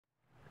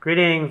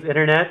Greetings,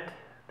 Internet.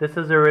 This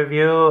is a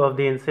review of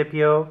the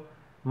Incipio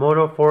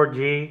Moto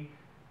 4G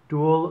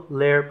dual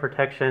layer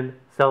protection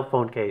cell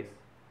phone case.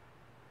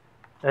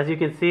 As you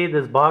can see,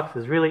 this box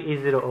is really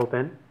easy to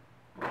open.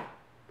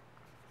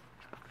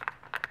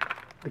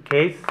 The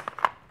case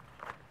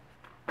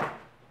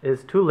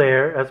is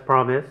two-layer as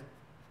promised.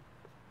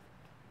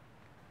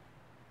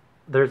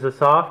 There's a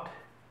soft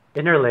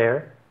inner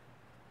layer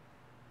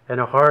and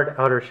a hard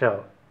outer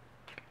shell.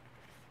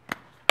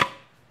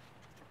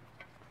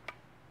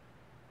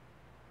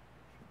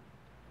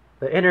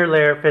 The inner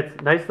layer fits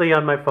nicely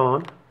on my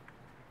phone.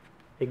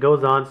 It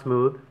goes on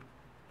smooth.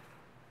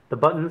 The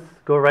buttons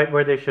go right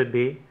where they should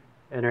be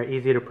and are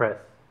easy to press.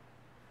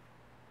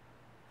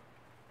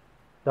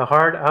 The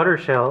hard outer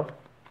shell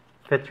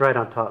fits right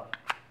on top.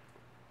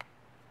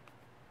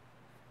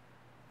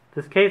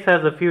 This case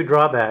has a few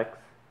drawbacks.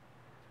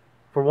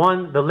 For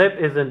one, the lip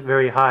isn't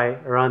very high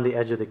around the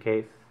edge of the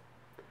case.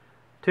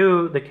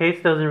 Two, the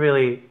case doesn't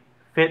really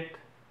fit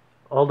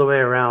all the way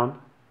around.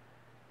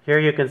 Here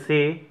you can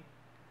see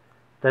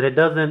that it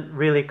doesn't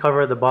really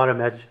cover the bottom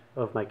edge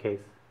of my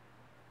case,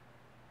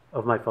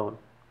 of my phone.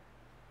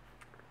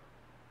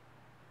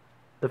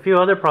 The few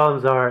other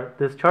problems are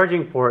this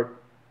charging port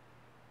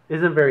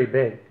isn't very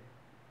big.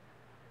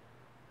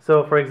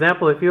 So for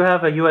example, if you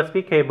have a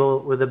USB cable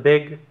with a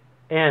big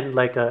end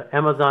like a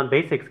Amazon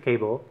Basics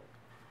cable,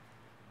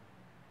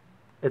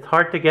 it's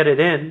hard to get it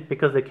in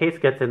because the case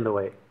gets in the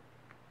way.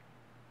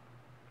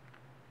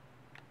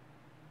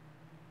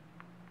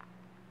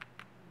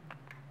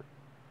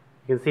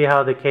 You can see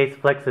how the case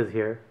flexes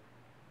here.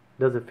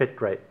 It doesn't fit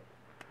right.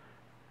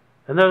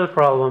 Another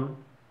problem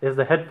is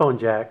the headphone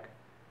jack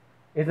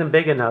isn't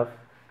big enough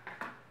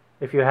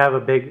if you have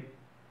a big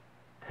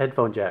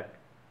headphone jack.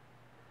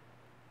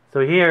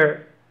 So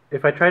here,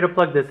 if I try to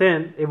plug this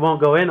in, it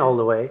won't go in all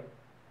the way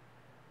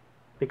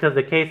because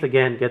the case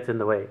again gets in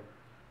the way.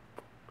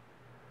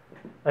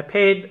 I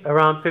paid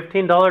around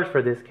 $15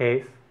 for this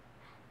case.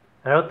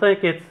 I don't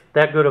think it's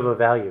that good of a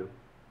value.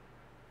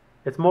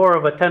 It's more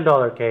of a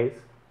 $10 case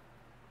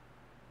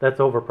that's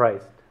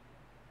overpriced.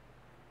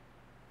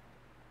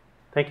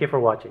 Thank you for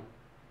watching.